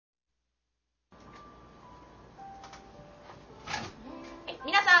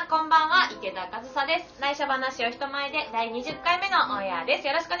こんばんは、池田和沙です。内緒話を人前で第20回目のオンエアです。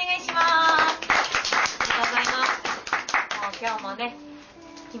よろしくお願いします。ありがとうございます。もう今日もね、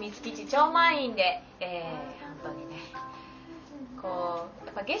秘密基地超満員で、本当にね、こう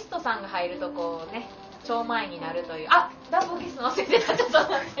やっぱゲストさんが入るとこうね、超満員になるという。あ、暖房消すの忘れてた。ちょっと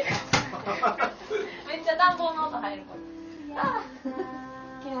待って。めっちゃ暖房の音入る。あ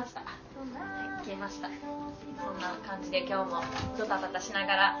ー、切れました。消えました。そんな感じで今日もドタバタしな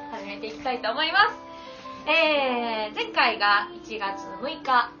がら始めていきたいと思います。前回が1月6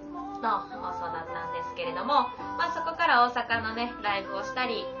日の放送だったんですけれども、そこから大阪のねライブをした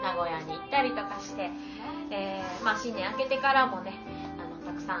り名古屋に行ったりとかして、新年明けてからもね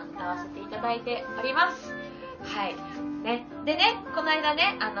たくさん歌わせていただいております。はいね。でね、この間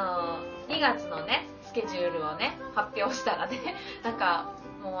ね2月のねスケジュールをね発表したらね、なんか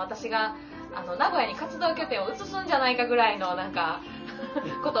もう私が名古屋に活動拠点を移すんじゃないかぐらいのなんか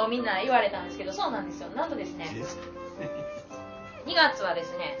ことをみんな言われたんですけど、そうなんですよ。なんとですね、2月はで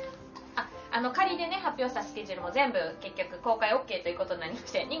すね、仮でね発表したスケジュールも全部結局公開 OK ということになりま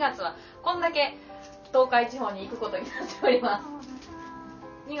して、2月はこんだけ東海地方に行くことになっております。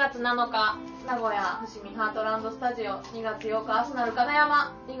2月7日名古屋伏見ハートランドスタジオ、2月8日アスナル金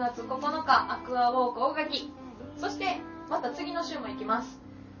山、2月9日アクアウォーク大垣、そしてまた次の週も行きます。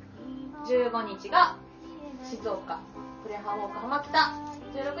15日が静岡プレハウォーク浜北、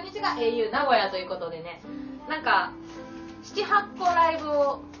16日が au 名古屋ということでね、なんか 7,8 個ライブ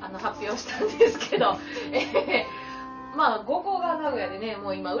を発表したんですけど、5個が名古屋でね、も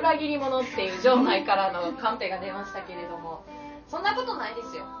う今裏切り者っていう場内からのカンペが出ましたけれども、そんなことないで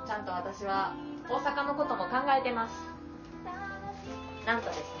すよ。ちゃんと私は大阪のことも考えてます。なんと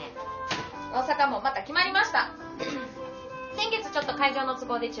ですね、大阪もまた決まりました。先月ちょっと会場の都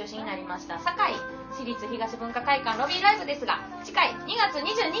合で中止になりました堺市立東文化会館ロビーライブですが、次回2月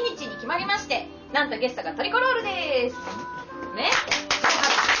22日に決まりまして、なんとゲストがトリコロールですね。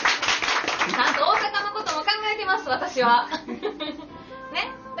ちゃんと大阪のことも考えてます、私はね。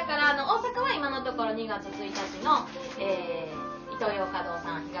だから大阪は今のところ2月1日の、イトーヨーカドー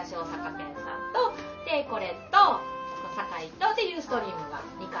さん、東大阪店さんとでこれと堺とでユーストリームが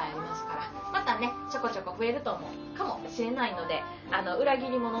2回ありますから、またねちょこちょこ増えると思うかもしれないので、裏切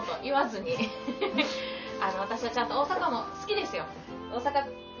り者と言わずに私はちゃんと大阪も好きですよ。大阪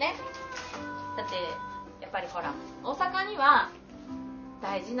ね、だってやっぱりほら大阪には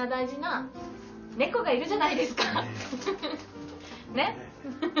大事な猫がいるじゃないですかね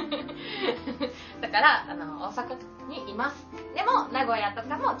だから大阪にいます。でも名古屋と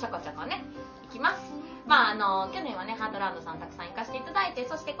かもちょこちょこね行きます。去年はねハートランドさんたくさん行かせていただいて、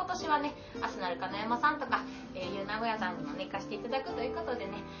そして今年はねアスナル金山さんとかau 名古屋さんにもね行かせていただくということで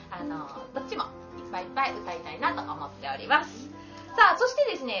ね、どっちもいっぱいいっぱい歌いたいなと思っております。さあ、そし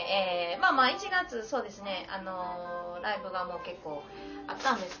てですね、1月そうですね、ライブがもう結構あっ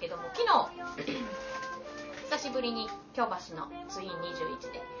たんですけども、昨日久しぶりに京橋のツイン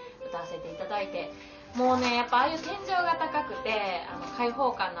21で歌わせていただいて、もうねやっぱああいう天井が高くて開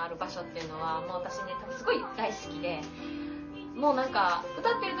放感のある場所っていうのはもう私ね多分すごい大好きで、もうなんか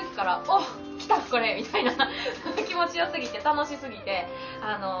歌ってる時からお来たこれみたいな気持ちよすぎて楽しすぎて、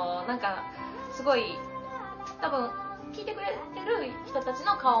なんかすごい多分聴いてくれてる人たち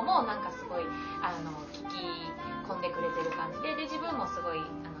の顔もなんかすごい聞き込んでくれてる感じで、自分もすごい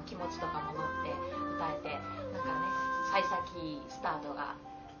気持ちとかも乗って歌えて、なんかね幸先スタートが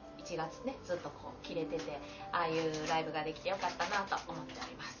1月ねずっとこう切れてて、ああいうライブができてよかったなと思ってお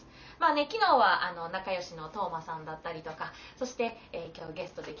ります。昨日は仲良しのトーマさんだったりとか、そして、今日ゲ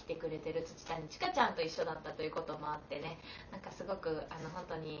ストで来てくれてる土谷千佳ちゃんと一緒だったということもあってね、なんかすごく本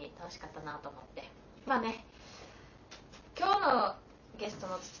当に楽しかったなと思って、今日のゲスト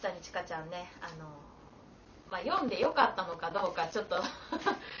の土谷千佳ちゃんね、読んでよかったのかどうかちょっと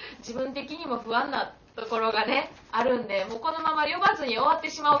自分的にも不安なところがねあるんで、もうこのまま読まずに終わって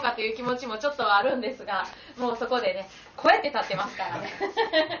しまおうかという気持ちもちょっとはあるんですが、もうそこでねこうやって立ってますからね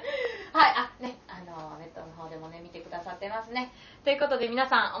はいネットの方でもね見てくださってますね。ということで皆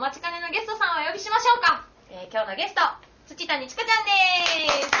さんお待ちかねのゲストさんをお呼びしましょうか。今日のゲスト土谷千佳ちゃんで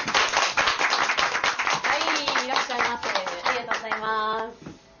す。はい、いらっしゃいませ。ありがとうございます。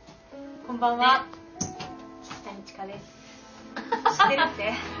こんばんは、土谷千佳です。知ってるって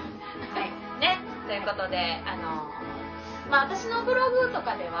はいね、ということで私のブログと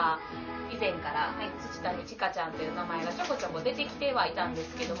かでは以前から、土谷千佳ちゃんという名前がちょこちょこ出てきてはいたんで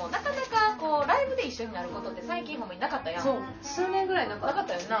すけども、なかなかこうライブで一緒になることって最近ほんまになかったやん。そう、数年ぐらいなかっ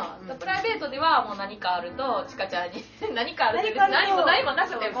たよな、プライベートではもう何かあると千佳ちゃんに何かあるって何もな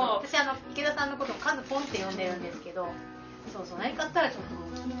くても、私池田さんのことを数ポンって呼んでるんですけど、そうそう、何かあったらちょっとも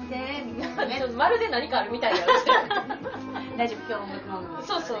う聞いてみたいなね。まるで何かあるみたいな大丈夫、今日音楽番組です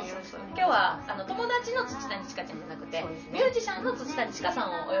からね。そう今日は友達の土谷千佳ちゃんじゃなくて、ミュージシャンの土谷千佳さ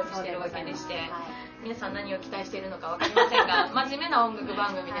んをお呼びしているわけでして、皆さん何を期待しているのか分かりませんが真面目な音楽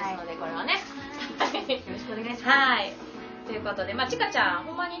番組ですので、これはねよろしくお願いします。はい、ということで、千佳ちゃん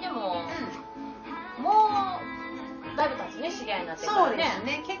ほんまにでも、もうだいぶ経つね、知り合いになってからね。そうです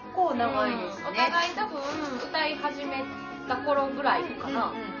ね、結構長いですね。お互い多分歌い始めた頃ぐらいか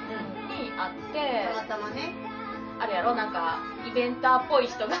な、に会って、たまたまね、あれやろ、なんかイベンターっぽい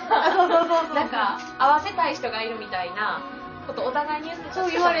人がそうなんか合わせたい人がいるみたいなことをお互いに言ってた。そ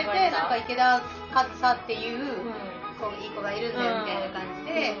う言われて、なんか池田和沙っていう、いい子がいるんだよみたいな感じ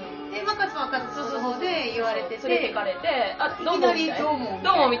で、で、勝間和沙の方で言われてて、連れてかれて、いきなりどう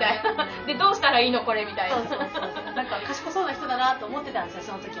もみたいな。で、どうしたらいいのこれみたいな。そうなんか賢そうな人だなと思ってたんですよ、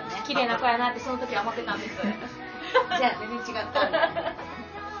その時はね。綺麗な子やなってその時は思ってたんです。じゃあ全然違ったみたいな。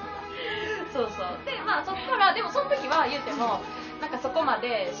そうで、そこからでもその時は言ってもなんかそこま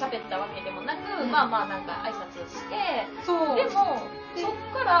で喋ったわけでもなく、なんか挨拶して、でもそっ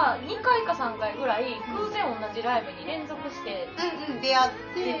から2回か3回ぐらい偶然同じライブに連続して出会っ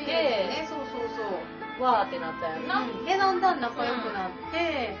てね、そうわーってなったよな。でだんだん仲良くなっ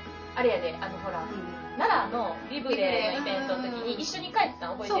て、あれやで、ほら、奈良のリブレのイベントの時に一緒に帰った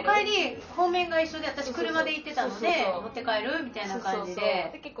の覚えてる？そう、帰り方面が一緒で、私車で行ってたので持って帰るみたいな感じ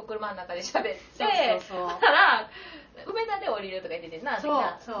で、結構車の中で喋って、だから梅田で降りるとか言っててな、で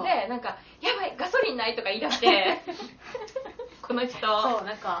なんかやばいガソリンないとか言い出してこの人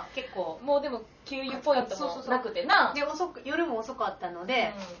なんか結構もうでも給油ポイントもなくてな、で夜も遅かったの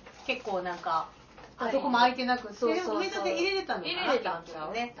で、結構なんかどこも空いてなくて、でも梅田で入れれたんだ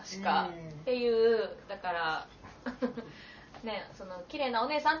よね、確かっていう、だからね、その綺麗なお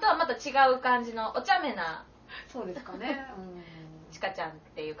姉さんとはまた違う感じのお茶目な、そうですかね、ちかちゃんっ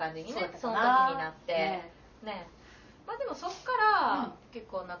ていう感じにね、その時になってね、でもそっから結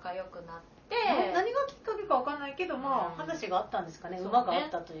構仲良くなって、何がきっかけかわかんないけど、話があったんですかね、馬があっ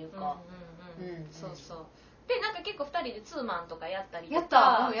たというか、そうで、なんか結構2人でツーマンとかやったりとか、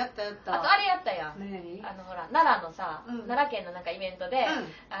やったあとあれやったやん、ほら奈良のさ、奈良県のなんかイベントで、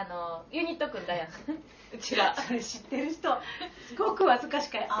ユニット組んだやんうちら。それ知ってる人すごく恥ずかし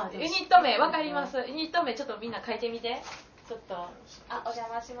かい。ユニット名わかります？ユニット名ちょっとみんな書いてみて。ちょっとお邪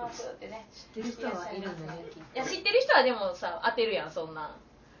魔しますってね。知ってる人はいるんだね。いや知ってる人はでもさ当てるやん、そんな。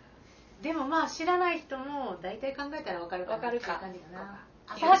でも知らない人も大体考えたらわかるかな。わかるか。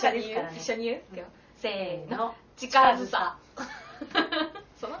浅はかですからね。一緒に言う？せーの。近づさ。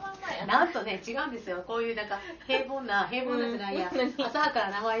そのまんまや。なんとね違うんですよ。こういうなんか平凡なじゃないや、浅はか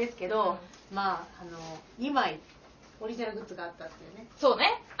な名前ですけど、2枚オリジナルグッズがあったっていうね。そう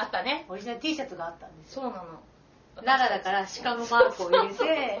ね、あったね。オリジナル T シャツがあったんですよ。そうなの。奈良だから鹿のマークを入れ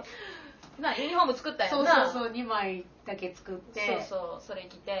て。ユニフォーム作ったやんな。そう2枚だけ作って、それ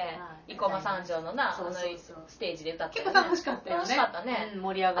着て生駒三条のなステージで歌って、結構楽しかったよね。楽しかったね。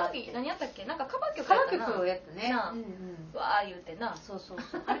盛り上がって。何やったっけ、なんかカバー曲やったね。わー言うてな。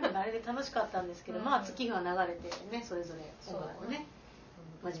あれもあれで楽しかったんですけど、月日が流れてね、それぞれ音楽をね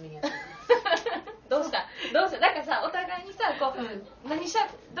真面目にやってどうしたなんかさ、お互いにさこ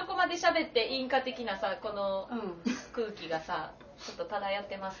うどこまで喋っていいんか的なさ、この空気がさちょっと漂っ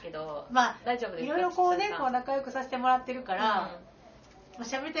てますけど、大丈夫ですか？いろいろこうね、こう仲良くさせてもらってるから、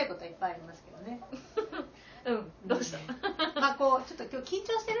喋りたいことはいっぱいありますけどね。どうした？こうちょっと今日緊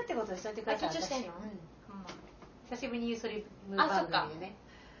張してるってことにしといてください。緊張してんの？久しぶりにユーストリーム番組でね。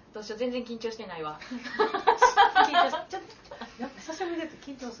どうしよう、全然緊張してないわ。ちょっとやっぱ久しぶりだと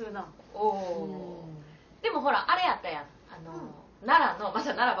緊張するな。でもほらあれやったやん、奈良のなん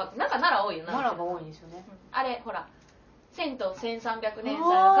か奈良多いよな。奈良が多いんですよね。あれほら1000と1300年祭の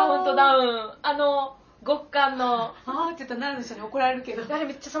カウントダウン、極寒のちょっと奈良の人に怒られるけど、あれ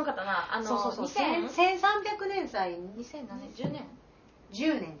めっちゃ寒かったな。1300年祭、2000何年？10年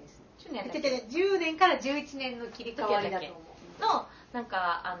？10年です。10年から11年の切り替わりだと思う。のなん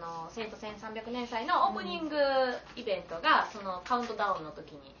か1000と1300年祭のオープニングイベントがそのカウントダウンの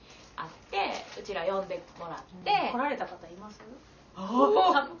時にあって、うちら呼んでもらって、来られた方います？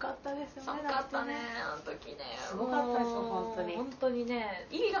寒かったですよね。寒かったね、あの時ね。すごかったですよ、本当にね。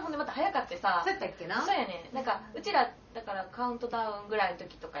入りがほんでまた早かってさ。そうやったっけな。そうやね。なんかうちらだからカウントダウンぐらいの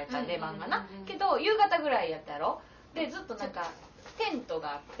時とかやったら出番がな。けど夕方ぐらいやったやろ。でずっとなんかテント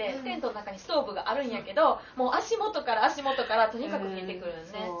があって、テントの中にストーブがあるんやけど、もう足元からとにかく見えてくる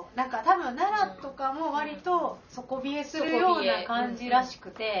ね。なんか多分奈良とかも割と底冷えするような感じらしく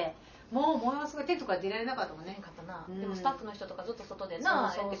て、もうものすごいテントから出られなかったもんね。かったな、でもスタッフの人とかずっと外でな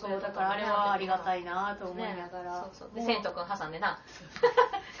そうそうだからあれはありがたいなと思いながら、そうでセント君挟んでな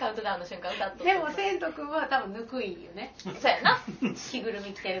カウントダウンの瞬間歌っとでもセント君は多分ぬくいよね。そうやな、着ぐる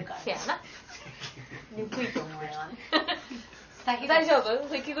み着てるから。そうやな、ぬくいと思うよね。大丈夫？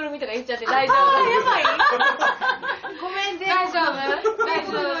着ぐるみとか言っちゃって大丈夫？やばいごめんね。大丈夫？大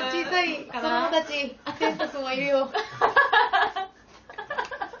丈夫？小さい子供たち、セント君はいるよ。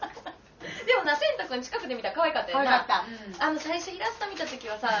でもな、セント君近くで見たら可愛かったよな。可愛かった。最初イラスト見た時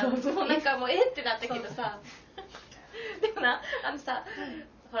はさ、もうなんかもうってなったけどさ、でもな、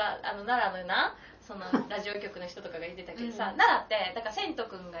ほら奈良のな、そのラジオ局の人とかが言ってたけどさ、奈良ってだからセント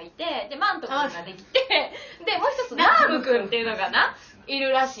君がいて、でマント君ができて、でもう一つナーム君っていうのがない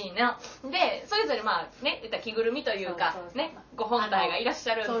るらしいな。でそれぞれまあね、言ったら着ぐるみというかね、ご本体がいらっし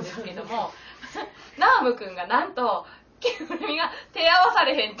ゃるんですけども、ナーム君がなんと着ぐるみが手合わさ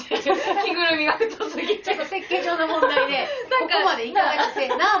れへんっていう、着ぐるみが太すぎて、ちょっと設計上の問題でここまでいかなくて、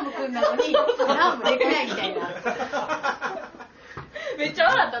ナーム君なのにナームできないみたいな。めっちゃ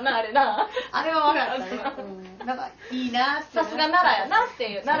笑ったな、あれな。あれは笑ったね。なんかいいなって。さすが奈良やなって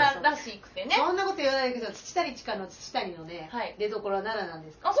いう、奈良らしくてね。そんなこと言わないけど、土谷地下の土谷のね、出所は奈良なん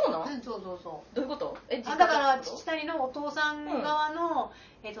ですか。あ、そうなの？そうそうそう。どういうこと？だから土谷のお父さん側の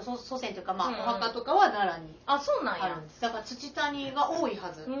祖先というかまあお墓とかは奈良にあ、そうなんや。だから土谷が多い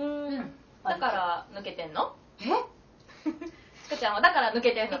はず。だから抜けてんの？ちかちゃんはだから抜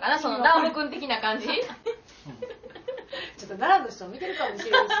けてんのかな、そのナーム君的な感じ？ちょっと奈良の人見てるかもし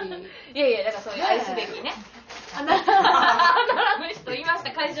れないし。いやいや、だからそういう愛すべきね。奈良の人いまし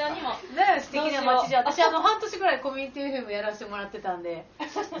た、会場にも。ね、素敵な街じゃ。私半年ぐらいコミュニティ FM やらせてもらってたんで、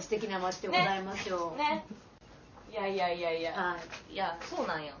素敵な街でございますよ。ね。いや、いや、そう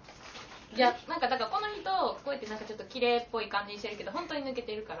なんよ。いや、なんかだからこの人こうやってなんかちょっと綺麗っぽい感じにしてるけど本当に抜け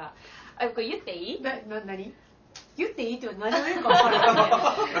てるから、これ言っていい？何？言っていいって何を言うか分からない。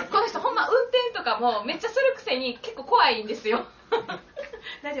この人ほんま運転とかもめっちゃするくせに結構怖いんですよ。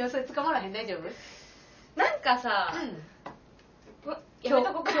大丈夫？それ捕まらへん？大丈夫？なんかさ、京橋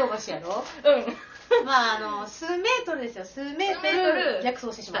やろ？まあ数メートルですよ。数メートル逆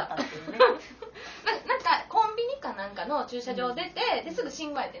走してしまったっていうね。なんかコンビニかなんかの駐車場出て、ですぐ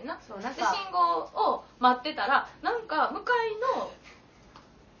信号やってんな。で信号を待ってたらなんか向かいの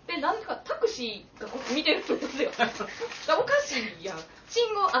でなんかタクシーがこっち見てるんですよ。おかしいやん。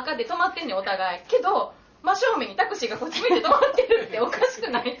信号赤で止まってんねんお互い。けど真正面にタクシーがこっち見て止まってるっておかしく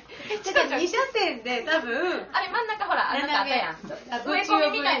ない？2車線で多分あれ真ん中ほらあんなあったやん。植え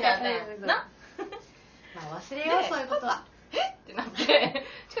込みみたいなあったやんな。まあ忘れようそういうことは。ってなって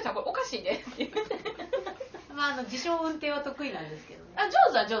「ちかちゃんこれおかしいで」って言って。まあ自称運転は得意なんですけどね。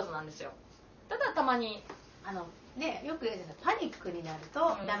上手は上手なんですよ。ただたまにね、よく言うじゃない、パニックになる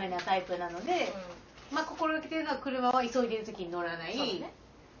とダメなタイプなので、まあ心がけてるのは車は急いでる時に乗らない、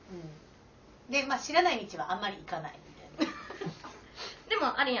で、まあ知らない道はあんまり行かないみたいな。で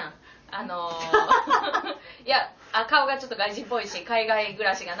もあれやん、いや顔がちょっと外人っぽいし海外暮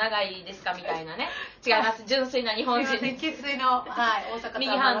らしが長いですかみたいなね。違います、純粋な日本人。生粋の、はい、大阪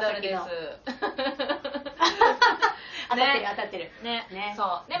右ハンドルです。当たってるね。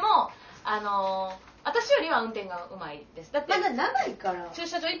そうでも私よりは運転がうまいです。だってまだ長いから駐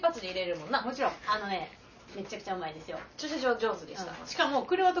車場一発で入れるもんな。もちろんめちゃくちゃうまいですよ。駐車場上手でした。しかも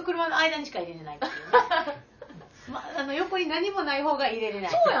車と車の間にしか入れれないっていうね。横に何もない方が入れれな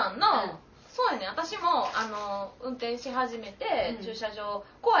い。そうやんな。そうやね。私も運転し始めて、駐車場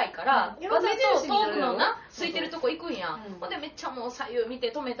怖いから、わざと遠くのな空いてるとこ行くんや。ほんでめっちゃもう左右見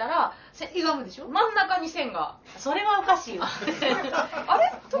て止めたら歪むでしょ。真ん中に線が。それはおかしいわ。あ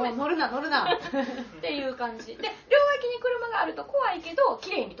れ？乗るなっていう感じで、両脇に車があると怖いけど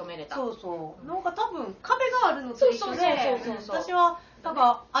綺麗に止めれた。そうなんか多分壁があるのと一緒で、私はなん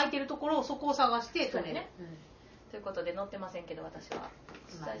か空いてるところをそこを探して止める。ということで乗ってませんけど私は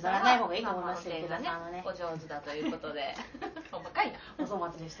乗らない方がいいと思いますけどね、お上手だということで。ほんまかいな。お粗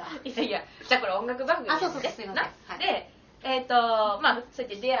末でした。いやじゃあこれ音楽番組ですね。すいません。でまあそうやっ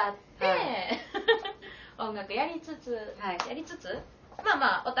て出会って、音楽やりつつ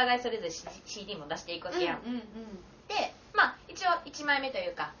まあお互いそれぞれ CD も出していくわけやん。でまあ一応1枚目とい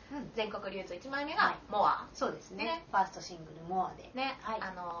うか全国流通1枚目がモア。そうですね。ファーストシングルモアでね、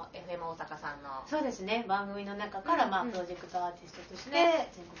FM 大阪さんのそうですね、番組の中からプロジェクトアーティストとして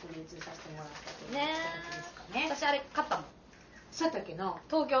全国流通させてもらったという形ですかね。私あれ買ったもん。そうやったっけな。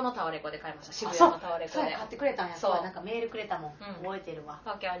東京のタワレコで買いました。渋谷のタワレコで買ってくれたんや。そうなんかメールくれたもん。覚えてるわ。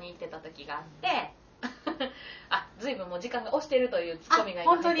東京に行ってた時があってずいぶんもう時間が押してるというツッコミが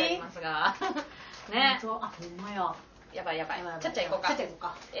今入ってありますがね。あ、ほんまや。やばいちゃっちゃいこうか。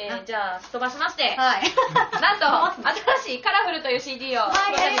じゃあすっ飛ばしまして、はい、なんと新しいカラフルという CD をは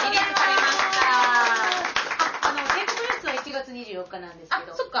い、リリースされました。全国レッスンは1月24日なんですけ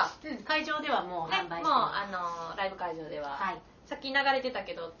ど、そっか、会場ではもう販売してもうます。ライブ会場では、さっき流れてた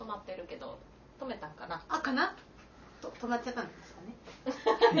けど止まってるけど止めたんかな。かな止まっちゃったんですか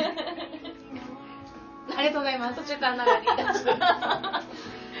ね。ありがとうございます。途中から流れていた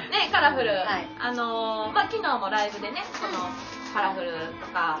ね、カラフル、昨日もライブでね、このカラフルと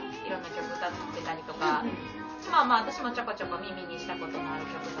かいろんな曲歌ってたりとか、私もちょこちょこ耳にしたことのある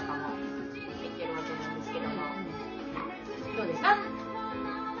曲とかも入ってるわけなんですけども、どうですか？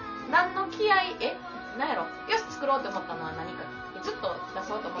何の気合なんやろ、よし作ろうと思ったのは何か、ずっと出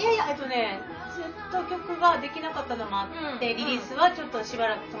そうと思ったの？ずっと曲ができなかったのもあって、リリースはちょっとしば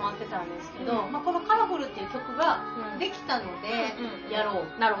らく止まってたんですけど、このカラフルっていう曲ができたので、やろ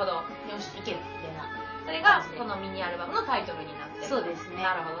う。なるほど。よし、いけるみたいな。それがこのミニアルバムのタイトルになってる。そうですね。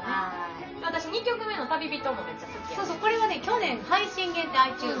なるほどね。私2曲目の旅人もめっちゃ好きやね。そう、これはね、去年配信限定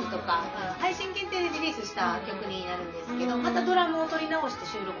iTunes とか、配信限定でリリースした曲になるんですけど、またドラムを取り直して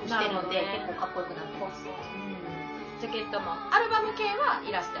収録してるので、結構かっこよくなってます。ジャケットもアルバム系は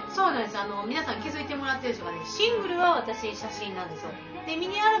イラスト。そうなんです。皆さん気づいてもらってる人がね、シングルは私写真なんですよ。でミ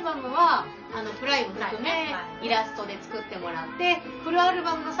ニアルバムはプライム含めイラストで作ってもらって、フルアル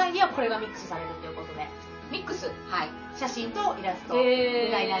バムの際にはこれがミックスされるということで。ミックス、写真とイラスト、デ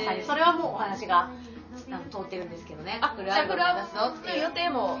ザイナーさんにそれはもうお話が通ってるんですけどね。フルアルバム目指すぞっていう予定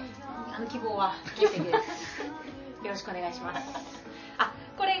も希望は決定です。よろしくお願いします。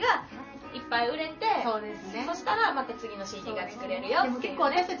これがいっぱい売れて、そうですね。そしたらまた次の CD が作れるよ。でも結構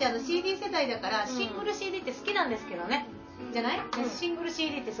私たちCD 世代だからシングル CD って好きなんですけどね。じゃない？シングル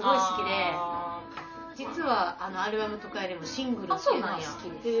CD ってすごい好きで、実はアルバムとかよりもシングルっていうのは好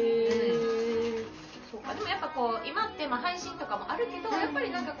きです。そうか。でもやっぱこう今って配信とかもあるけど、やっぱ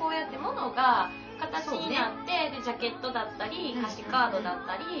りなんかこうやって物が形になって、でジャケットだったり歌詞カードだっ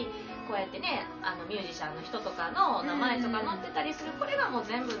たり、こうやってねミュージシャンの人とかの名前とか載ってたりする、これがもう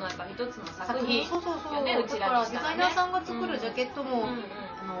全部のやっぱ一つの作品よね。うちらにしたらね。デザイナーさんが作るジャケットも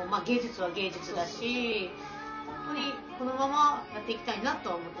芸術は芸術だし、本当にこのままやっていきたいなと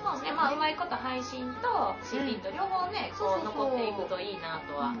は思ってますね。うまいこと配信と CD と両方ね、こう残っていくといいな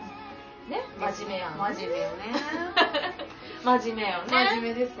とは。ね、真面目やん。真面目よね。真面目よね。真面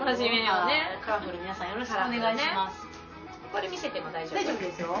目ですよ。真面目よね。カラフル皆さんよろしくお願いします。これ見せても大丈夫？大丈夫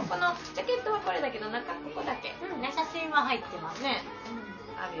ですよ。このジャケットはこれだけど中ここだけ。写真は入ってますね。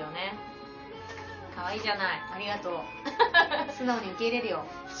あるよね。可愛いじゃない。ありがとう。素直に受け入れるよ。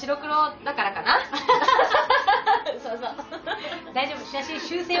白黒だからかな。そう。大丈夫。写真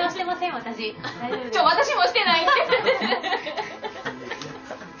修正はしてません私。大丈夫です。私もしてないって。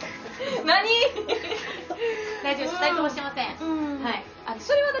何？大丈夫。2人ともしてません。そ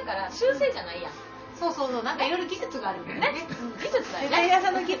れはだから修正じゃないやん。そうなんかいろいろ技術があるんだよね。技術だよね。デザイナー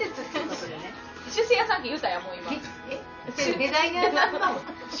さんの技術ってことでね。修正屋さんって言うたやんもう今。デザイナーさんの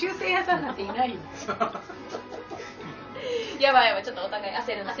修正屋さんなんていないよ。やばいちょっとお互い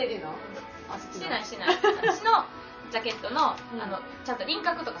焦るの？してない。私のジャケットのちゃんと輪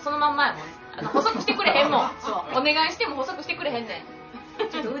郭とかそのまんまやもん。補足してくれへんもん。お願いしても補足してくれへんね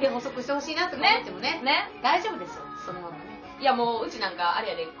ん。ちょっと腕細くしてほしいなとか思ってもね。大丈夫ですよ。そのままね。いやもううちなんかあれ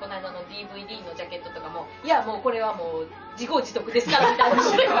やで、この間の DVD のジャケットとかも、いやもうこれはもう自業自得ですからみたいな。ど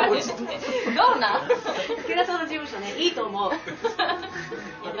うなん？池田さんの事務所ね、いいと思う。やっ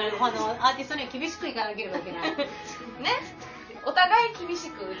ぱりアーティストには厳しくいかなければいけない。ね。お互い厳し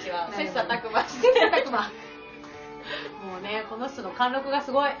くうちは切磋琢磨。もうね、この人の貫禄が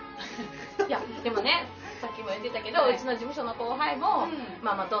すごい。いやでもね、さっきも言ってたけど、うちの事務所の後輩も、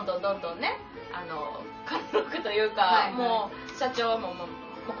どんどんね、貫禄というか、もう社長も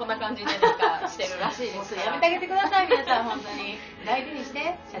こんな感じでなんかしてるらしいですから。やめてあげてください皆さん、本当に大事にし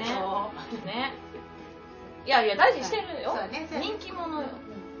て社長ね。いや大事にしてるよ。人気者よ。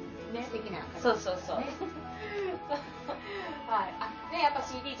ね、素敵な。そう。やっぱ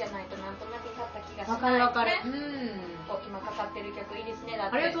CD じゃないとなんとなく買った気がしない。わかる。今かかってる曲いいですね。だっ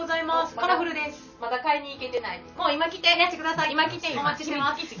てありがとうございます。カラフルです。まだ買いに行けてない。もう今来て。やってください。今来て。お待ちして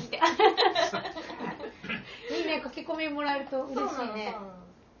ます。来て。いいね、書き込みもらえると嬉しいね。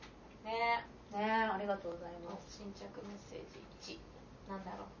ね、ありがとうございます。新着メッセージ1。なん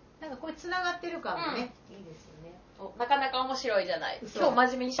だろう。なんかこれ繋がってる感もね、いいですよね。なかなか面白いじゃない。今日真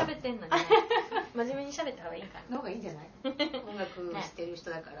面目に喋ってんのにね。真面目に喋った方がいいかな。の方がいいんじゃない？音楽してる人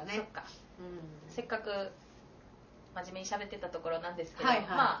だからね。そっか。せっかく真面目に喋ってたところなんですけど、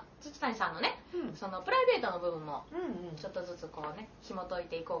土谷さんのね、そのプライベートの部分もちょっとずつこうね、紐解い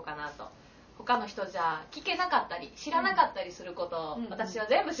ていこうかなと他の人じゃ聞けなかったり知らなかったりすることを私は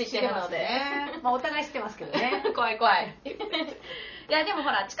全部知ってるので、ね、まあお互い知ってますけどね怖い怖いいやでも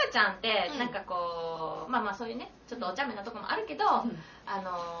ほらちかちゃんってなんかこう、まあまあそういうねちょっとお茶目なとこもあるけど、表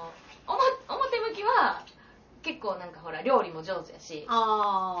向きは結構なんかほら料理も上手やし、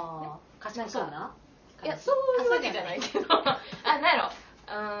ああ賢そうな、いやそういうわけじゃないけどなんやろ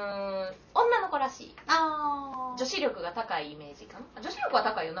女の子らしい、女子力が高いイメージかな。女子力は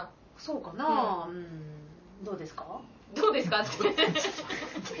高いよな。そうかな、どうですかどうですかって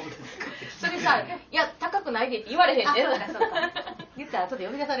それさ、いや高くないでって言われへんで、そうか言ったら後で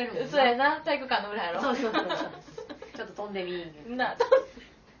呼び出されるもんね。そうやな、体育館の裏やろ。そうちょっと飛んでみーな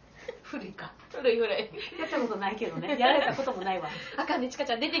古いか、古いやったことないけどね、やられたこともないわあかんね、ちか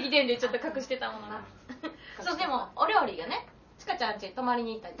ちゃん出てきてんでちょっと隠してたものなそうでもお料理がねちかちゃん家泊まり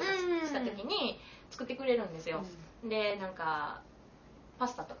に行ったりとかした時に作ってくれるんですよ、でなんかパ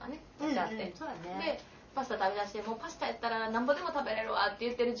スタとかねやってあって、そうだね、でパスタ食べだしてもうパスタやったらなんぼでも食べれるわって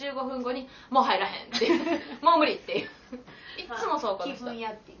言ってる15分後にもう入らへんってもう無理っていういつもそうこの人、気分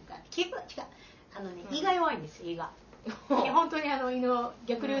やっていうか気分違う胃が弱いんですよ、胃が本当に胃の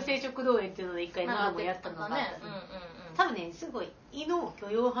逆流性食道炎っていうので一回何度もやったのがあったね、多分ねすごい胃の許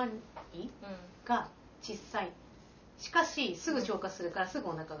容範囲が小さい、しかしすぐ消化するからすぐ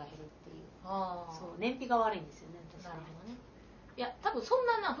お腹が減るっていう、そう燃費が悪いんですよね。なるほどね。いや多分そん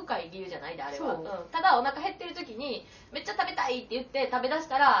な深い理由じゃないであれは、ただお腹減ってる時にめっちゃ食べたいって言って食べだし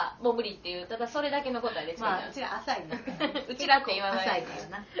たらもう無理っていう、ただそれだけのことやで、まあうちら浅いなうちらって言わない浅いか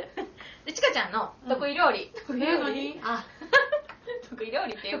らなでちかちゃんの得意料理、得意料理得意料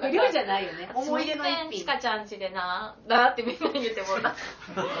理っていうか得意料理じゃないよね、思い出の一品。ちかちゃん家でなってみんなに言ってもらった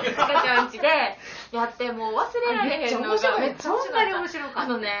ちかちゃん家でやってもう忘れられへんのがめっちゃ面白かった。そんなに面白かっ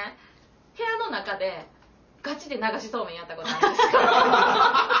た。部屋の中でガチで流しそうめんやったことあるんで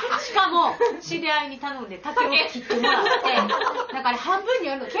すしかも知り合いに頼んで竹を切ってもらってだから半分に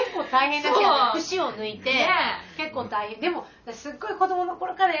やるの結構大変だけど節を抜いて、結構大変でもすっごい子供の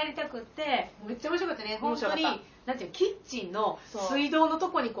頃からやりたくってめっちゃ面白かったね。本当になんていうキッチンの水道のと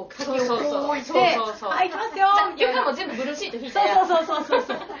こにこう竹をこう置いてはい行きますよみたいな、床も全部ブルーシート引いて、そう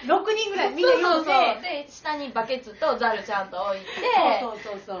6人ぐらいみんな呼んで、で下にバケツとザルちゃんと置いて、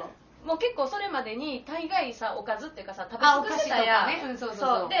そうもう結構それまでに大概さおかずっていうかさ食べ尽くしてたやん、そ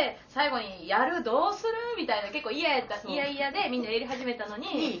うで最後にやるどうするみたいな結構嫌でみんなやり始めたの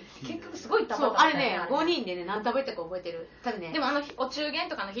に結局すごい食べたあれね5人でね何束いったか覚えてる。多分ねでもお中元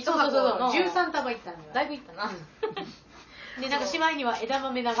とかの1箱の13束いったのよ。だいぶいったな、でなんかしまいには枝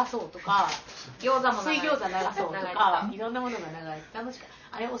豆流そうとか餃子も水餃子流そうとかいろんなものが流れて楽しかっ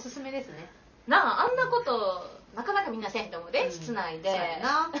た。あれおすすめですね。あんなことなかなかみんなせんと思うで、室内で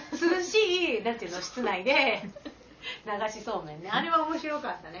涼しいなんていうの室内で流しそうめんね、あれは面白か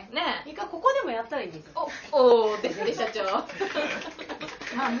ったね。いいかここでもやったらいいんですよ。おーですね社長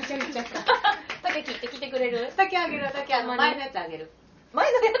むちゃくちゃ竹切ってきてくれる。竹あげる、前のやつあげる。前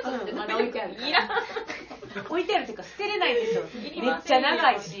のやつってまだ置いてあるから。いらん置いてあるっていうか捨てれないんですよ。めっちゃ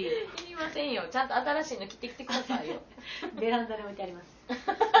長いし。いりませんよ。ちゃんと新しいの切ってきてくださいよ。ベランダで置いてあります。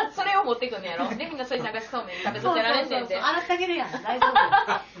それを持ってくんのやろ。でみんなそれ流しそうめん食べさせられてんで。洗ってあげるやん。大丈夫。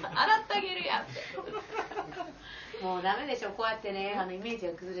洗ってあげるやんって。もうダメでしょ。こうやってねイメージ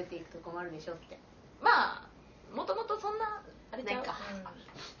が崩れていくと困るでしょって。まあもともとそんなあれちゃうか。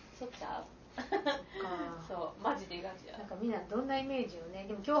そっちゃう。そうマジでガチや。なんかみんなどんなイメージをね、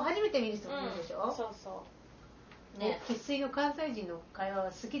でも今日初めて見る人もいるでしょ。そうね。生粋の関西人の会話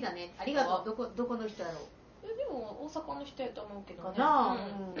は好きだね。ありがとう。どこの人だろう。でも大阪の人やと思うけどね。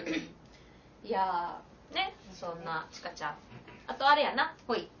いやね、そんなちかちゃん。あとあれやな。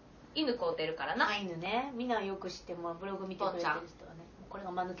犬飼うてるからな。犬ね。みんなよく知ってもブログ見てくれてる人はね。これ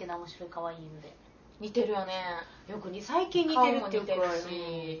が間抜けな面白い可愛い犬で。似てるよね。よく最近似てるってよく言われる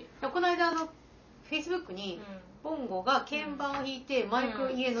し、この間Facebook にボンゴが鍵盤を弾いてマイ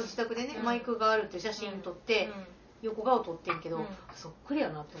ク、家の自宅でねマイクがあるって写真撮って横顔撮ってんけど、そっくりや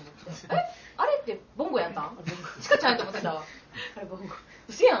なって思って。あれってボンゴやったん？ちかちゃんやと思ってたわ。あれボンゴ。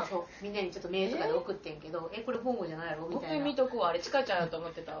嘘やん。みんなにちょっとメールとかで送ってんけど、これボンゴじゃないやろみたいな。僕見とくわ、あれちかちゃんやと思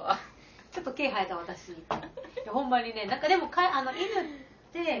ってたわ。ちょっと毛生えた私。ほんまにね、なんかでも犬っ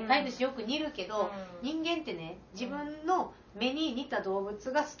て飼い主よく似るけど、人間ってね自分の目に似た動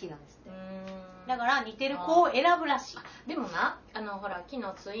物が好きなんですって。だから似てる子を選ぶらしい。でもなほら昨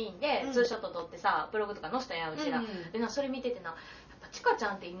日ツインでツーショット撮ってさブログとか載せたやんうちら、でなそれ見ててなやっぱちかち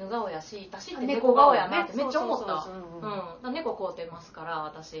ゃんって犬顔やし私って猫顔やなってめっちゃ思った。猫飼うてますから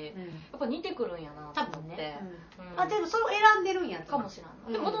私、やっぱ似てくるんやなと思って。でもそれを選んでるんやかもしれ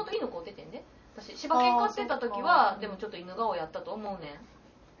ない。もともと犬飼うててんで私柴犬飼ってた時はでもちょっと犬顔やったと思うねん。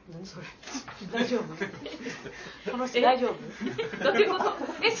何それ大丈夫この人大丈夫どういうこと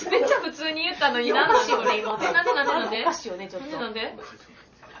めっちゃ普通に言ったのに何なんでこれ今なんでおかしいよねちょっとなんで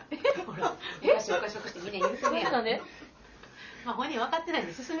ほらおかしいしてみんな言うてねやなんでまあ本人分かってないん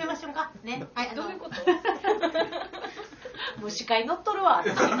で進めましょうかね。はい、どういうこともう司会乗っとるわ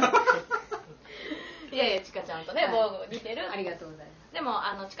いやちかちゃんとね、ボンゴ似てる。ありがとうございます。でも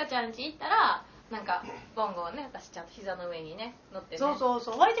ちかちゃん家行ったらなんかボンゴをね私ちゃんと膝の上にね乗ってね、そう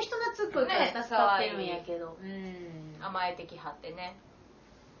割と人懐っこいから助かってるんやけど、甘えてきはってね、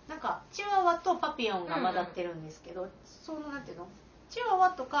なんかチワワとパピヨンが混ざってるんですけど、そのなんていうのチワワ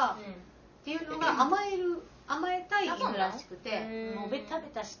とかっていうのが甘えたい犬らしくて、もうベタベ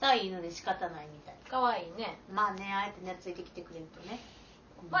タしたい犬で仕方ないみたい。かわいいね。まあね、あえてねついてきてくれるとね。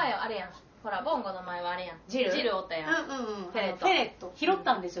前あれやん、ほらボンゴの前はあれやん、ジルおったやん。フェレット拾っ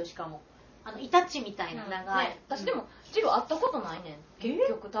たんですよ。しかもイタチみたいな長い、私でもジル会ったことないねん結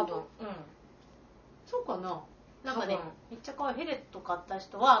局多分。そうかな。なんかね、めっちゃ可愛い。フェレット買った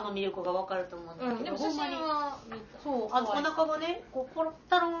人は魅力が分かると思うんだけど、でも写真はそう、お腹がねこうポロッ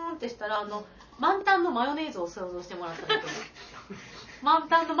タローンってしたら満タンのマヨネーズを想像してもらったんだけど満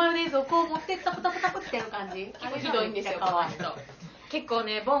タンのマヨネーズをこう持ってタプタプタプってやる感じ。結構ひどいんですよこの人。結構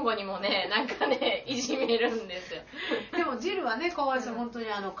ねボンゴにもねなんかねいじめるんですよ。でもジルはねかわいそう、本当に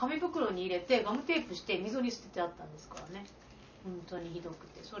紙袋に入れてガムテープして溝に捨ててあったんですからね。本当にひどく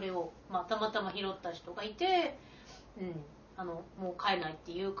て、それをたまたま拾った人がいて、もう飼えないっ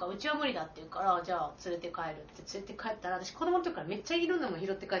ていうか、うちは無理だって言うから、じゃあ連れて帰るって連れて帰ったら、私子供の時からめっちゃいろんなもの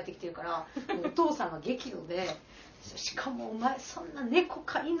拾って帰ってきてるから、もうお父さんが激怒で、しかもお前そんな猫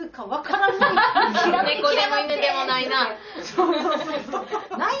か犬かわからない猫でも犬でもないなそうなんや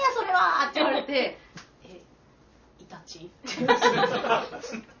それはって言われてイタチ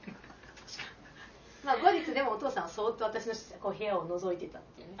まあ後日でもお父さんはそーっと私のこう部屋を覗いてたっ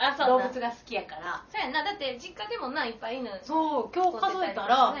ていうね。動物が好きやから。そうやな、だって実家でもないっぱい犬。そう今日数えた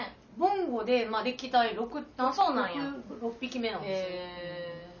ら、ボンゴで歴代6匹目なんですよ。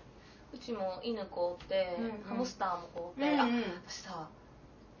うちも犬飼って、ハムスターも飼って、私さ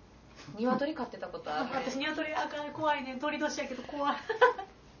鶏飼ってたことある。私鶏あかん、怖いね。鳥年やけど怖い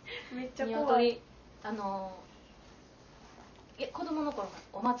めっちゃ怖い。鶏子供の頃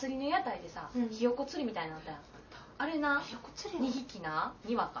お祭りの屋台でさ、ひよこ釣りみたいなのあったやん。あれな2匹な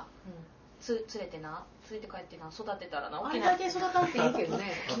2羽か連れて帰ってな育てたらな、あれだけ育たんっていいけどね。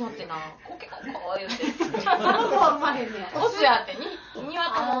大きなってなコケココ言って卵は産まへんねん。オスやって2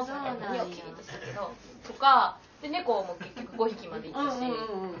羽ともニョキってするけどとかで、猫も結局5匹までいったし、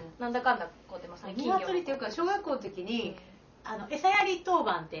なんだかんだこうってますね。鶏っていうか小学校の時に餌やり当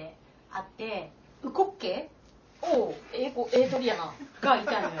番ってあって、ウコッケ鳥やながい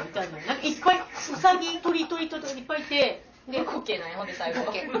たのよ。なんかいっぱいウサギ鳥といっぱいいて、でコッケーなんやほんで最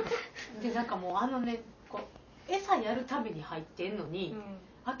後でなんかもうこう餌やるために入ってんのに、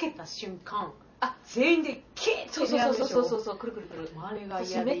開けた瞬間全員でキーッとやるでしょ。そうくるくるくる。あれが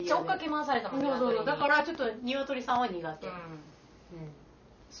嫌でめっちゃ追っかけ回されたもん。そうだからちょっと鶏さんは苦手。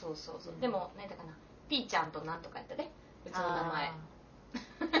そうでもねだからピーちゃんとなんとかやったね、うちの名前。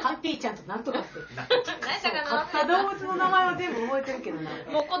ハッピーちゃんとなんとかって何したかな。飼った動物の名前は全部覚えてるけどな。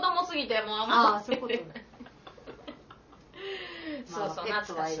もう子供すぎてもうそういうことね。そうペッ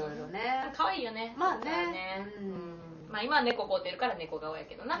トはいろいろね。可愛いよね。まあね。まあ今は猫飼ってるから猫顔や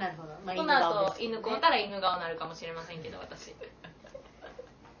けどな。なるほど。この後犬飼ったら犬顔になるかもしれませんけど、私。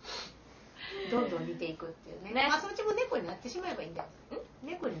どんどん似ていくっていうね。まあそっちも猫になってしまえばいいんだよ。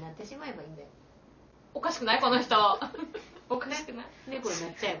猫になってしまえばいいんだよ。おかしくないこの人。おかしくない。猫にな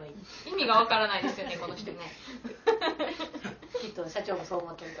っちゃえばいい。意味がわからないですよねこの人ね。きっと社長もそう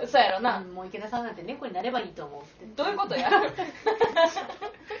思ってる。そうやろな。もう池田さんなんて猫になればいいと思うって。どういうことや。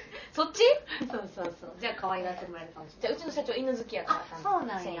そっち？そう。じゃあ可愛がってもらえるかもしれない。じゃあうちの社長犬好きやから。そう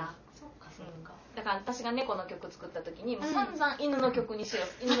なんや。そうか。だから私が猫の曲作った時にもう散々犬の曲にしよ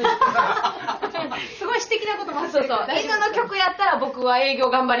う。犬の曲。すごい素敵なこともあって。そう犬の曲やったら僕は営業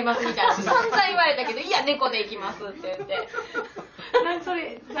頑張りますみたいな。散々言われたけどいや猫で行きますって言って。何そ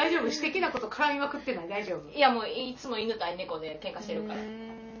れ大丈夫？素敵なこと絡みまくってない？大丈夫？いやもういつも犬対猫で喧嘩してるから。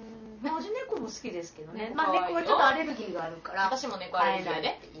私猫も好きですけどね。まあ猫はちょっとアレルギーがあるから私も猫アレルギーやで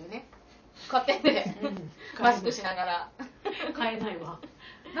っていうね。飼っててマスクしながら飼えないわ。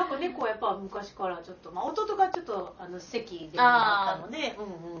なんか猫はやっぱ昔からちょっと弟がちょっと咳であったので、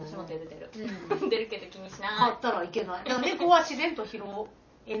私も出るけど気にしない。飼ったらいけない。猫は自然と拾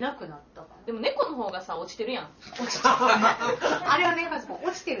えなくなったから。でも猫の方がさ落ちてるやん。あれはね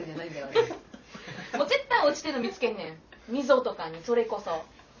落ちてるんじゃないんだよ。もう絶対落ちてるの見つけんねん。溝とかにそれこそ。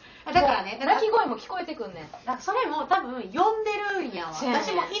だからね、鳴き声も聞こえてくんねん。だからそれも多分呼んでるんやわ。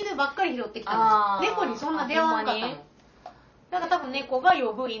私も犬ばっかり拾ってきたの。猫にそんな出会わなかったの。だから多分猫が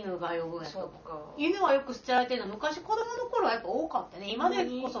呼ぶ、犬が呼ぶやと。犬はよく捨てられてるの。昔子供の頃はやっぱ多かったね。今で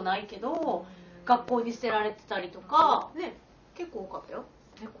こそないけど、学校に捨てられてたりとか、ね、結構多かったよ。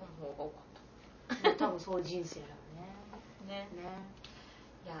猫の方が多かった。多分そういう人生だよね。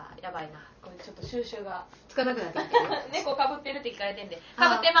いややばいな。これちょっと収集がつかなくなってきてる。猫かぶってるって聞かれてんで。か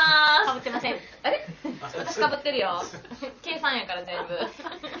ぶってまーす。かぶってません。あれ私かぶってるよ。計算やから全部。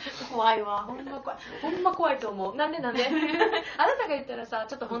怖いわ。ほんま怖いと思う。なんであなたが言ったらさ、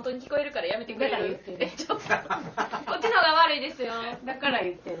ちょっと本当に聞こえるからやめてくれる。だから言ってる。ちょっとこっちの方が悪いですよ。だから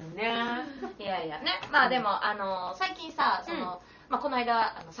言ってるね。いやね。まあでも最近さ、この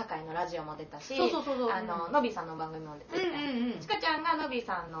間堺のラジオも出たし、のびさんの番組も出てて、ちかちゃんがのび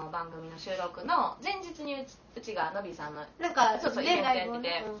さんの番組の収録の前日にうちがのびさんのなんかイベントやって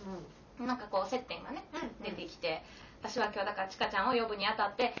て、なんかこう接点がね出てきて、私は今日だからちかちゃんを呼ぶにあた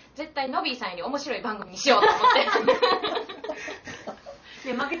って絶対のびさんより面白い番組にしようと思って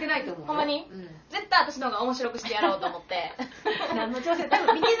負けてないと思う。ほんまに、絶対私の方が面白くしてやろうと思って。何の調整多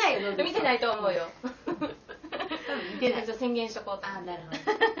分見てないよ。見てないと思うよ。見てない。宣言しとこうと。なるほど。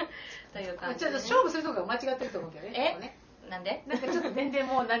という感じ。ちょっと勝負するとこが間違ってると思うけどね。なんで？なんかちょっと全然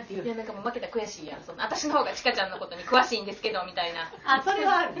もうなんていう。いやなんかもう負けた悔しいやん。私の方がちかちゃんのことに詳しいんですけどみたいな。それ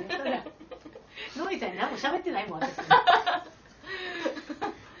はあるね。それは。のりさんに何も喋ってないもん私。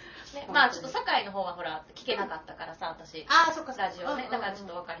まあちょっと堺の方はほら聞けなかったからさ私。そっかラジオね。だからちょっ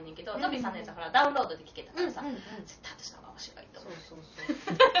と分かりねんけど、のびさんのやつはほらダウンロードで聞けたからさ、絶対私の方が面白いと思う。そう。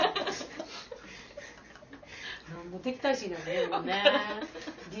もう敵対心なんだよもうね。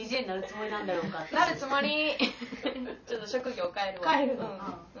DJ になるつもりなんだろうか。なるつもり。ちょっと職業変えるわ。変えるの。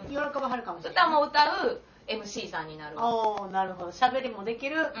喜ばはるかもしれない。歌も歌う MC さんになるわ。なるほど。喋りもでき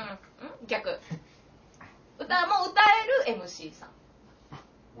る。逆。歌も歌える MC さん。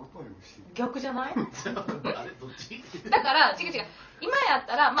逆じゃない？だから違う今やっ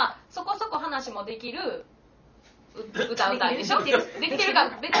たらまあそこそこ話もできる歌うたいでしょ。できるか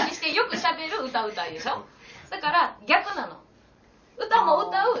別にしてよく喋る歌うたいでしょ。だから逆なの。歌も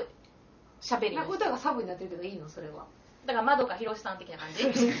歌う喋り。歌がサブになってるけどいいのそれは。だから窓かひろしさん的な感じ。そ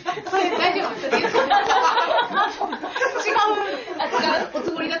れ大丈夫。違う。お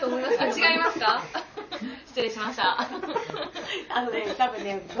つもりだと思います。違いますか？失礼しました。多分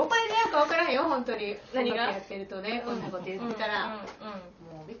ね、どこで出会うか分からんよ、本当に。何がやってるとね、こんなこと言ってたら、も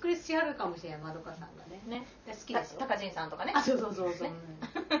うびっくりしはるかもしれん、まどかさんがね。好きですよ。高陣さんとかね。そう。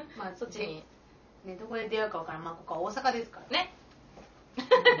まあ、そっちに。ね、どこで出会うか分からん。まあ、ここは大阪ですからね。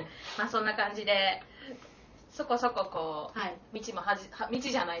まあ、そんな感じで、そこそここう、道も道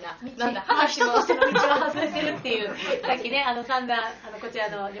じゃないな。なんだ、話も人としての道は外れてるっていう、さっきね、散々、こちら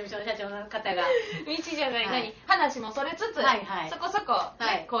の事務所の社長の方が。道じゃない、話もそれつつ、そこそこ、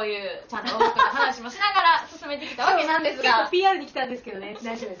こういうちゃんと音楽の話もしながら進めてきたわけなんですが。結構 PR に来たんですけどね、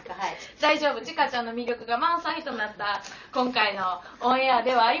大丈夫ですか？大丈夫。ちかちゃんの魅力が満載となった今回のオンエア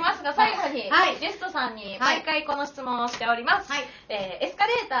ではありますが、最後にゲストさんに毎回この質問をしております。エスカ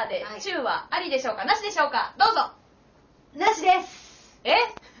レーターでチューはありでしょうか、なしでしょうか？どうぞ。なしです。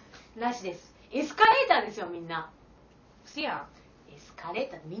なしです。エスカレーターですよ、みんな。せやん。エスカレ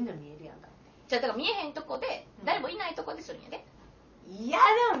ーターみんな見えるやんだって。じゃあだから見えへんとこで、誰もいないとこでするんやで。いや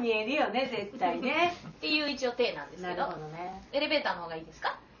でも見えるよね、絶対ね。っていう一応体なんですけど。なるほどね。エレベーターの方がいいです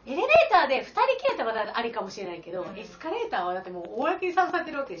か？エレベーターで2人きりとかありかもしれないけど、エスカレーターはだってもう公にさらされ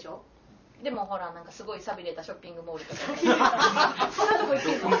てるわけでしょ。でもほらなんかすごい寂れたショッピングモールとかそんなとこ行っ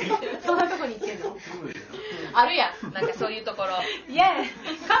てんの？そんなとこに行ってんの？あるやん、なんかそういうところ。いや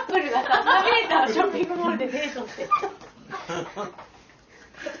カップルがさ寂れたショッピングモールでデートって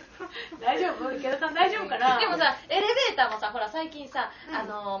大丈夫？池田さん大丈夫かな？でもさエレベーターもさほら最近さ、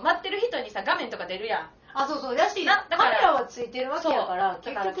待ってる人にさ画面とか出るやん。そうだしカメラはついてるわけやから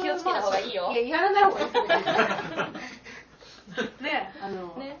結局気をつけた方がいいよ。いややらない方がい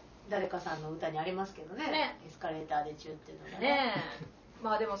いね誰かさんの歌にありますけどね、エスカレーターでチューっていうのがね。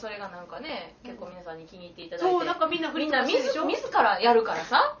まあでもそれがなんかね、結構皆さんに気に入っていただいて、そうなんかみんな自らやるから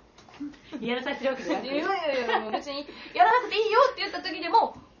さ、やらされてるわけじゃなくて、いやもう別にやらなくていいよって言った時で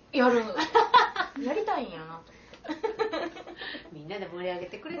もやるやりたいんやなと。みんなで盛り上げ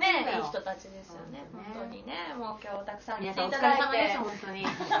てくれてね、いい人たちですよね、本当にね。もう今日たくさん来ていただいて、本当に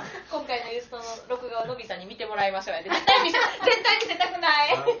今回のユーストの録画をのびさんに見てもらいましょうやで。絶対見せたくな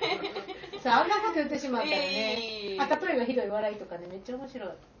い。さあ、あんなこと言ってしまったらね、例えがひどい笑いとかね、めっちゃ面白い。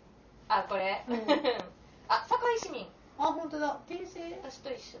これ堺市民。本当だ、訂正。私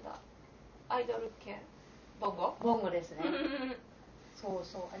と一緒だ。アイドル系ボンゴボンゴですね。そう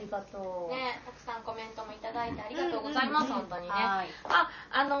そう、ありがとう。ね、たくさんコメントもいただいてありがとうございます、本当にね。はい。ま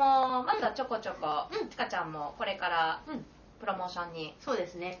たちょこちょこ、ちかちゃんもこれからプロモーションにそうで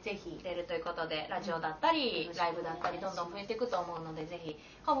すね、ぜひ出るということで、ラジオだったり、ライブだったり、どんどん増えていくと思うので、ぜひ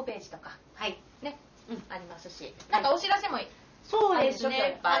ホームページとか、ね、ありますし、なんかお知らせもそうですね、い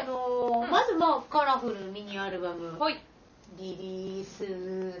っぱいまずカラフルミニアルバム。はい。リリース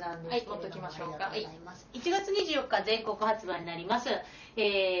なんですけれども、持ってきましょうか。ありがとうございます。1月24日全国発売になります。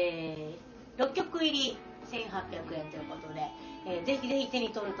6曲入り1800円ということで、ぜひぜひ手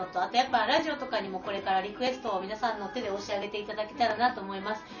に取るのと、あとやっぱラジオとかにもこれからリクエストを皆さんの手で押し上げていただけたらなと思い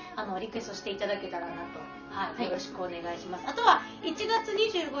ます。リクエストしていただけたらなと、よろしくお願いします。あとは1月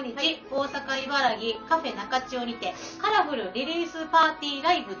25日、大阪茨城カフェ中千代にてカラフルリリースパーティー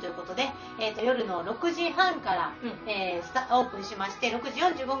ライブということで、夜の6時半から、オープンしまして6時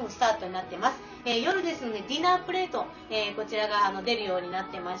45分スタートになっています。夜ですのでディナープレート、こちらが出るようになっ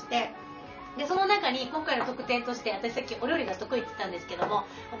てまして、でその中に今回の特典として、私さっきお料理が得意って言ったんですけども、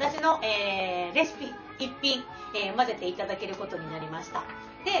私の、レシピ一品、混ぜていただけることになりました。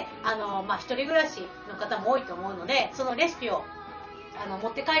で一人暮らしの方も多いと思うので、そのレシピを持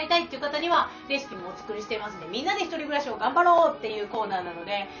って帰りたいっていう方にはレシピもお作りしていますので、みんなで一人暮らしを頑張ろうっていうコーナーなの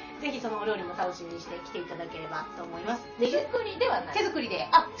で、ぜひそのお料理も楽しみにして来ていただければと思います。手作りではない。手作りで。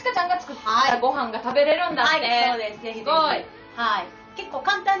ちかちゃんが作ったご飯が食べれるんだって。そうです。ぜひぜひ。すごい。はい。結構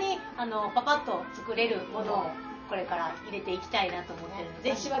簡単にパパッと作れるものをこれから入れていきたいなと思ってるの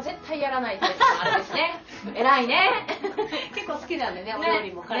で、私は絶対やらないというのがあれですね。偉いね。結構好きなんでね、お料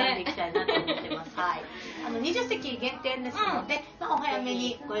理も絡んでいきたいなと思ってます。はい。20席限定ですので、お早め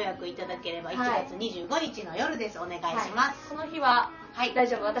にご予約いただければ1月25日の夜です。お願いします。この日は大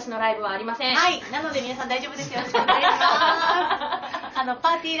丈夫、私のライブはありません。はい。なので皆さん大丈夫ですよ。よろしくお願いします。パ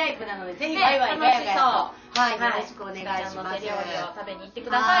ーティーライブなので、ぜひワイワイガヤガヤと。はい、よろしくお願いします。の手料理を食べに行ってく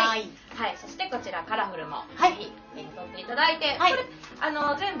ださい。はい、そしてこちらカラフルもぜひ手に取っていただいて、これ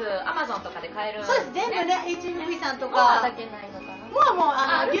全部 Amazon とかで買えるんですね。そうです、全部ね、HMV さんとかだけないのかな。も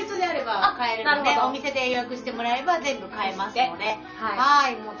う流通であれば買えるので、お店で予約してもらえば全部買えますので、は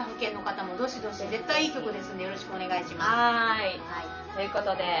い、もう他府県の方もどしどし、絶対いい曲ですのでよろしくお願いします。はい。というこ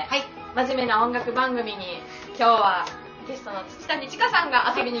とで、真面目な音楽番組に今日はゲストの土谷千佳さん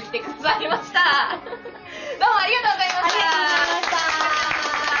が遊びに来てくださいました。どうもありがとうございました。ありがとうございま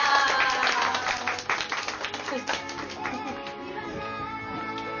した。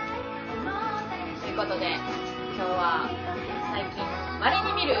ということで、今日は最近稀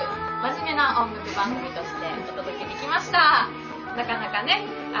に見る真面目な音楽番組としてお届けできました。なかなかね、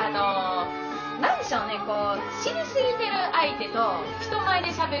なんでしょうね、知りすぎてる相手と人前で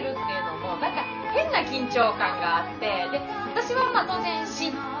喋るっていうのもなんか変な緊張感があって、で私は当然知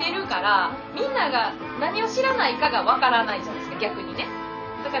ってるから、みんなが何を知らないかがわからないじゃないですか、逆にね。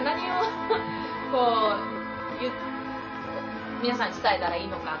だから何を皆さんに伝えたらいい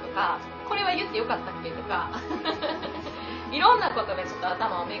のかとか、これは言ってよかったっけとかいろんなことでちょっと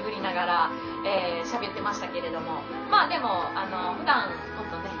頭を巡りながら喋ってましたけれども、でも普段本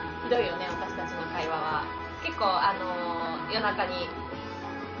当ね、ひどいよね、私たちの会話は。結構夜中に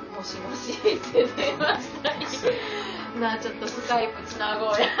もしもしって電話したりちょっとスカイプつなご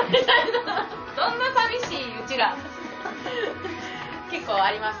うやみたいな、そんな寂しいうちら結構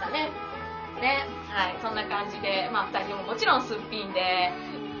ありましたね。はい、そんな感じで、2人ももちろんすっぴんで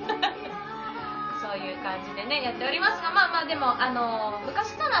そういう感じでねやっておりますが、でも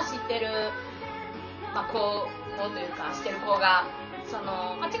昔から知ってる子というか知ってる子が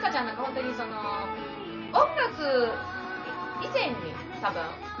ちかちゃんなんか本当に音楽以前に多分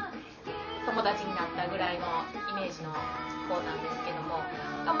友達になったぐらいのイメージの子なんですけども、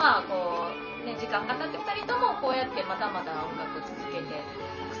時間が経って2人ともこうやってまだまだ音楽続けてた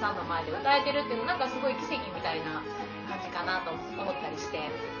くさんの前で歌えてるっていうのなんかすごい奇跡みたいな感じかなと思ったりして、いろ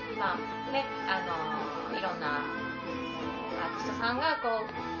んなアーティストさんが歌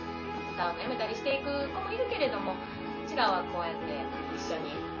うのやめたりしていく子もいるけれども、うちらはこうやって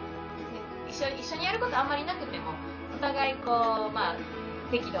一緒にやることあんまりなくてもお互い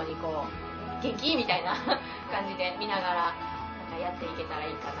適度に元気みたいな感じで見ながらやっていけたら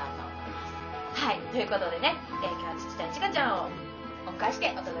いいかなと思います。はい、ということでね、今日は土谷千佳ちゃんをお迎えし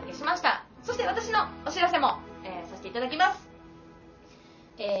てお届けしました。そして私のお知らせも、させていただきます。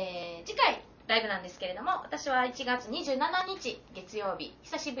次回ライブなんですけれども、私は1月27日月曜日、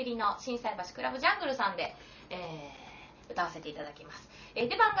久しぶりの心斎橋クラブジャングルさんで、歌わせていただきます。出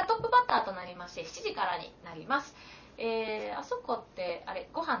番がトップバッターとなりまして7時からになります。あそこって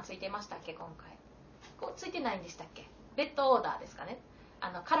ご飯ついてましたっけ？今回ついてないんでしたっけ？ベッドオーダーですかね。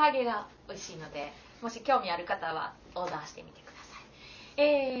唐揚げが美味しいので、もし興味ある方はオーダーしてみてください。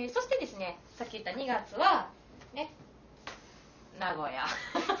そしてですね、さっき言った2月はね、名古屋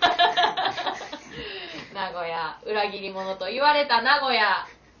名古屋、裏切り者と言われた名古屋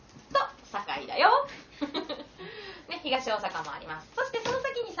と堺だよね、東大阪もあります。そしてその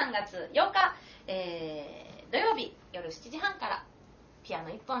先に3月8日、土曜日夜7時半からピアノ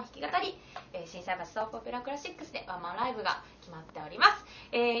1本弾き語り、心斎橋ソープオペラクラシックスでワンマンライブが決まっております。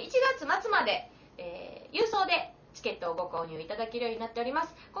1月末まで、郵送でチケットをご購入いただけるようになっておりま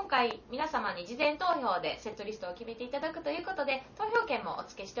す。今回皆様に事前投票でセットリストを決めていただくということで、投票券もお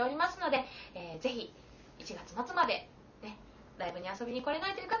付けしておりますので、ぜひ1月末まで、ね、ライブに遊びに来れな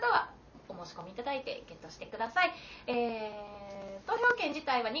いという方はお申し込みいただいてゲットしてください。投票券自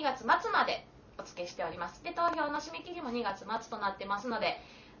体は2月末までお付けしております。で、投票の締め切りも2月末となってますので、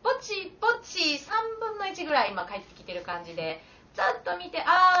ぼちぼち3分の1ぐらい今帰ってきてる感じで、ざっと見て、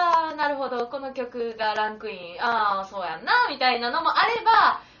なるほど、この曲がランクイン、そうやんなみたいなのもあれ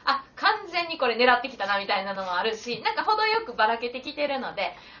ば、完全にこれ狙ってきたなみたいなのもあるし、なんか程よくばらけてきてるの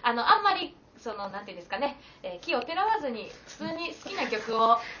で、あんまりなんていうんですかね、気をてらわずに普通に好きな曲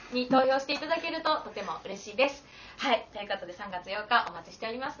に投票していただけるととても嬉しいです。はい、ということで3月8日お待ちして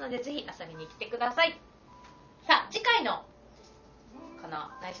おりますので、ぜひ遊びに来てください。さあ、次回のこの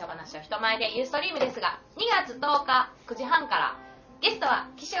内緒話を人前でユーストリームですが、2月10日9時半からゲストは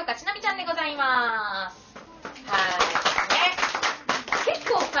岸岡千奈美ちゃんでございます。はいね、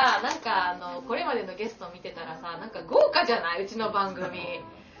結構さ、なんかこれまでのゲストを見てたらさ、なんか豪華じゃない？うちの番組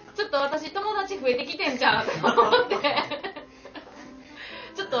ちょっと私友達増えてきてんじゃんと思って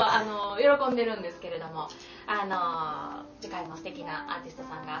ちょっと喜んでるんですけれども、次回も素敵なアーティスト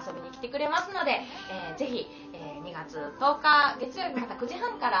さんが遊びに来てくれますので、ぜひ、2月10日月曜日また9時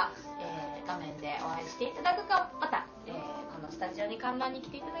半から、画面でお会いしていただくか、また、このスタジオに観覧に来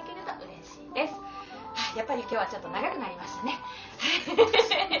ていただけると嬉しいです。やっぱり今日はちょっと長くなりましたね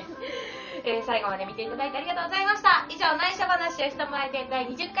最後まで見ていただいてありがとうございました。以上、内緒話を人前で第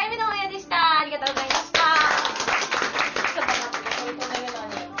20回目のオンエアでした。ありがとうございました。ちょっと待って、これ止めるの